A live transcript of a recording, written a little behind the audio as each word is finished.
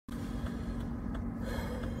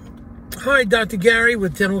Hi, Dr. Gary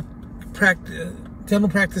with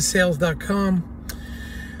dentalpracticesales.com.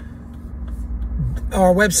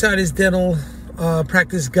 Our website is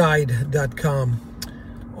dentalpracticeguide.com.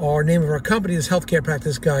 Our name of our company is Healthcare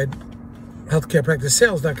Practice Guide,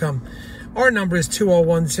 healthcarepracticesales.com. Our number is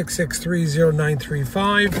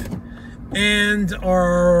 201-663-0935. And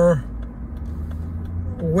our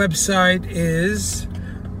website is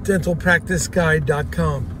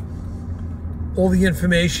dentalpracticeguide.com. All the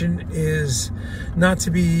information is not to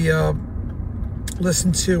be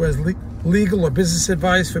listened to as legal or business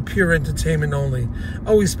advice, for pure entertainment only.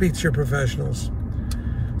 Always speak to your professionals.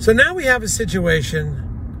 So now we have a situation.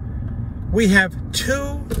 We have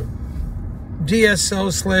two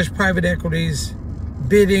DSO / private equities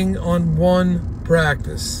bidding on one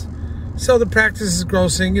practice. So the practice is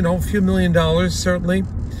grossing, a few $1 million, certainly,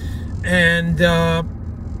 and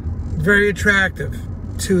very attractive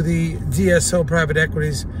to the DSO private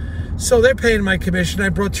equities. So they're paying my commission. I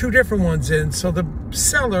brought two different ones in, so the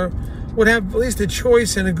seller would have at least a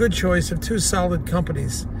choice, and a good choice, of two solid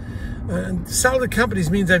companies. Solid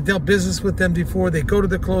companies means I've dealt business with them before. They go to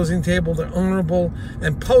the closing table, they're honorable,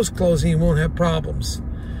 and post-closing you won't have problems,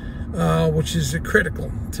 which is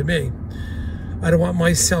critical to me. I don't want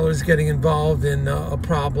my sellers getting involved in a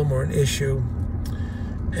problem or an issue.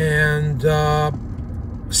 And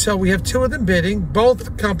so we have two of them bidding.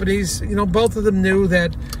 Both companies, both of them knew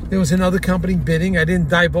that there was another company bidding. I didn't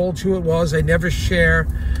divulge who it was. I never share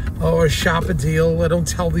or shop a deal. I don't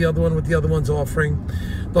tell the other one what the other one's offering.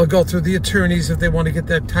 They'll go through the attorneys if they want to get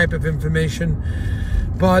that type of information.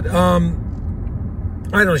 But I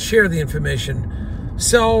don't share the information.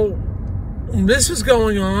 So this was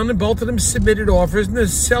going on, and both of them submitted offers, and the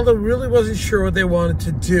seller really wasn't sure what they wanted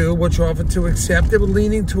to do, which offer to accept. They were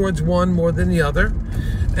leaning towards one more than the other,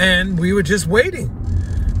 and we were just waiting.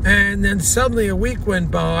 And then suddenly a week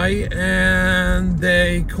went by, and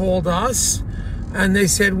they called us, and they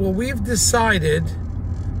said, well, we've decided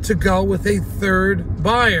to go with a third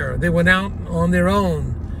buyer. They went out on their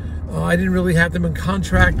own. I didn't really have them in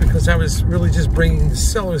contract because I was really just bringing the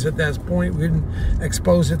sellers at that point. We didn't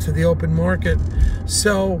expose it to the open market.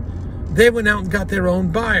 So they went out and got their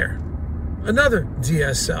own buyer, another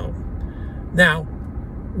DSO. Now,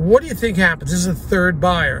 what do you think happens? This is a third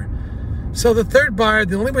buyer. So the third buyer,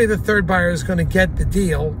 the only way the third buyer is going to get the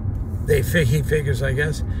deal, he figures, I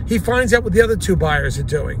guess, he finds out what the other two buyers are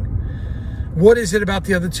doing. What is it about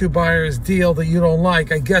the other two buyers' deal that you don't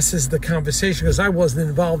like? I guess is the conversation, because I wasn't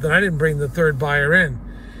involved and I didn't bring the third buyer in.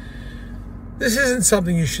 This isn't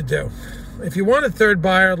something you should do. If you want a third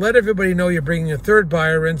buyer, let everybody know you're bringing a third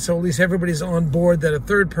buyer in, so at least everybody's on board that a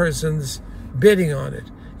third person's bidding on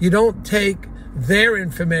it. You don't take their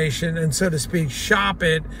information and, so to speak, shop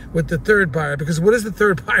it with the third buyer, because what is the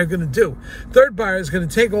third buyer going to do? Third buyer is going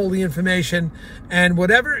to take all the information, and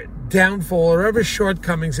whatever downfall or whatever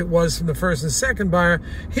shortcomings it was from the first and second buyer,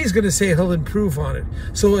 he's going to say he'll improve on it.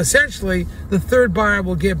 So essentially, the third buyer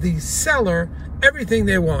will give the seller everything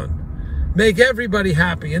they want, make everybody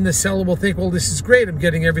happy, and the seller will think, well, this is great, I'm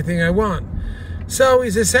getting everything I want. So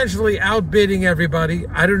he's essentially outbidding everybody.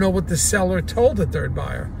 I don't know what the seller told the third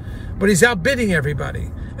buyer, but he's outbidding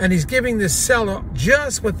everybody, and he's giving the seller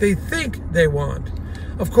just what they think they want.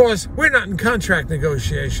 Of course, we're not in contract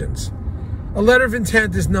negotiations. A letter of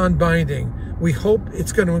intent is non-binding. We hope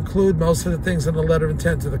it's going to include most of the things in the letter of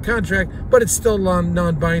intent of the contract, but it's still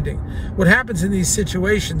non-binding. What happens in these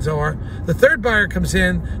situations are the third buyer comes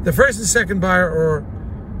in, the first and second buyer are,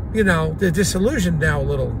 they're disillusioned now a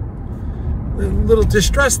little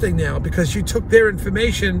distrusting now, because you took their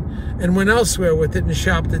information and went elsewhere with it and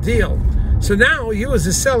shopped the deal. So now you as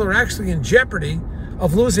a seller are actually in jeopardy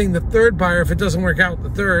of losing the third buyer if it doesn't work out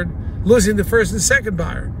with the third, losing the first and second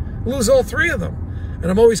buyer, lose all three of them.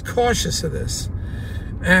 And I'm always cautious of this.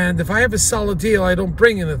 And if I have a solid deal, I don't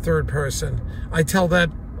bring in a third person. I tell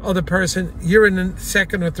that other person, you're in the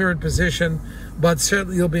second or third position, but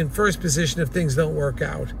certainly you'll be in first position if things don't work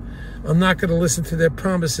out. I'm not going to listen to their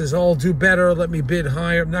promises, oh, do better, let me bid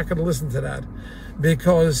higher. I'm not going to listen to that,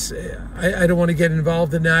 because I don't want to get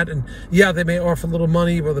involved in that. And yeah, they may offer a little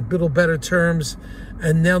money or a little better terms,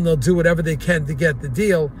 and then they'll do whatever they can to get the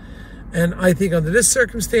deal. And I think under this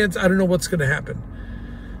circumstance, I don't know what's going to happen.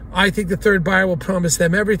 I think the third buyer will promise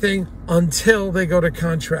them everything until they go to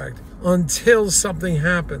contract, until something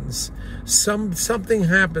happens. Something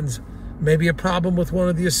happens. Maybe a problem with one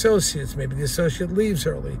of the associates. Maybe the associate leaves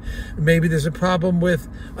early. Maybe there's a problem with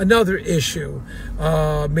another issue.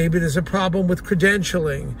 Maybe there's a problem with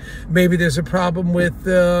credentialing. Maybe there's a problem with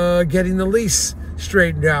getting the lease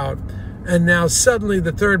straightened out. And now suddenly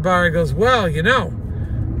the third buyer goes, well,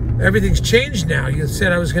 everything's changed now. You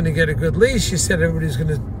said I was going to get a good lease. You said everybody's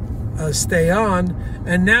going to stay on.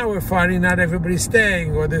 And now we're finding not everybody's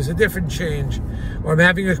staying, or there's a different change. Or I'm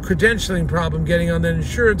having a credentialing problem getting on that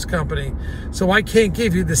insurance company. So I can't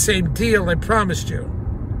give you the same deal I promised you.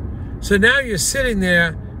 So now you're sitting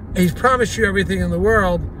there, and he's promised you everything in the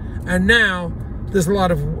world, and now there's a lot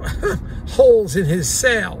of holes in his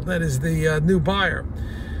sale. That is the new buyer.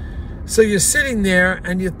 So you're sitting there,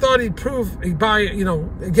 and you thought he'd buy,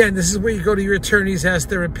 again, this is where you go to your attorneys, ask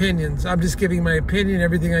their opinions. I'm just giving my opinion.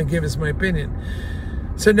 Everything I give is my opinion.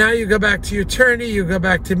 So now you go back to your attorney, you go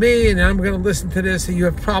back to me, and I'm going to listen to this, and you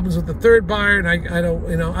have problems with the third buyer, and I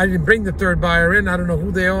don't, I didn't bring the third buyer in. I don't know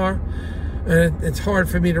who they are. And it's hard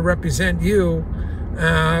for me to represent you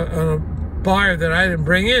on a buyer that I didn't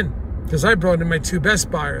bring in, because I brought in my two best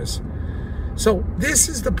buyers. So this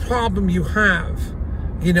is the problem you have,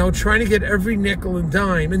 trying to get every nickel and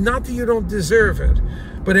dime, and not that you don't deserve it,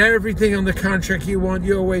 but everything on the contract you want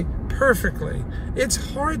your way perfectly.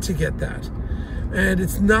 It's hard to get that. And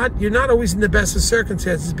you're not always in the best of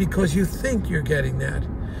circumstances because you think you're getting that.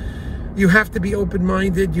 You have to be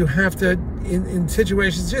open-minded. You have to, in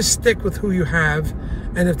situations, just stick with who you have.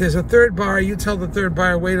 And if there's a third buyer, you tell the third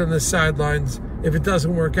buyer, wait on the sidelines. If it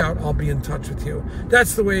doesn't work out, I'll be in touch with you.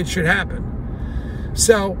 That's the way it should happen.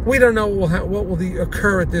 So we don't know what will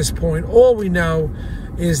occur at this point. All we know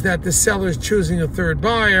is that the seller is choosing a third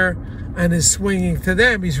buyer and is swinging to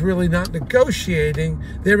them. He's really not negotiating.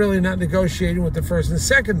 They're really not negotiating with the first and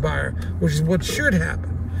second buyer, which is what should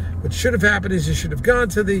happen. What should have happened is you should have gone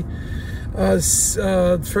to the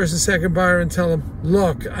first and second buyer and tell them,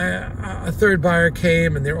 look, a third buyer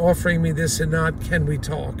came and they're offering me this and not, can we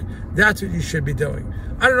talk? That's what you should be doing.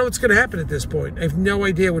 I don't know what's going to happen at this point. I have no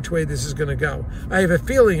idea which way this is going to go. I have a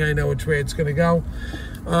feeling I know which way it's going to go.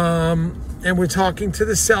 And we're talking to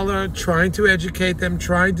the seller, trying to educate them,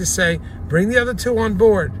 trying to say, bring the other two on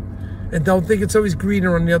board. And don't think it's always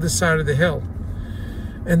greener on the other side of the hill.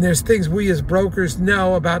 And there's things we as brokers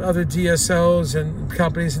know about other DSOs and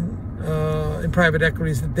companies and private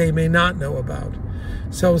equities that they may not know about.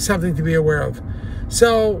 So it's something to be aware of.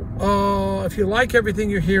 So if you like everything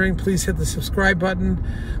you're hearing, please hit the subscribe button.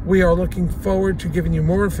 We are looking forward to giving you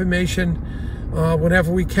more information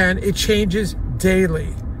whenever we can. It changes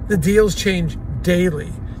daily. The deals change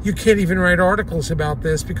daily. You can't even write articles about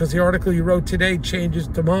this because the article you wrote today changes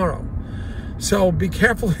tomorrow. So be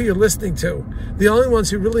careful who you're listening to. The only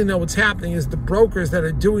ones who really know what's happening is the brokers that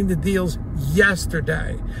are doing the deals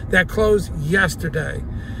yesterday, that closed yesterday.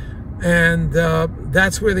 And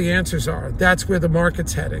that's where the answers are. That's where the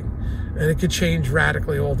market's heading. And it could change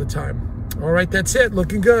radically all the time. All right, that's it.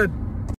 Looking good.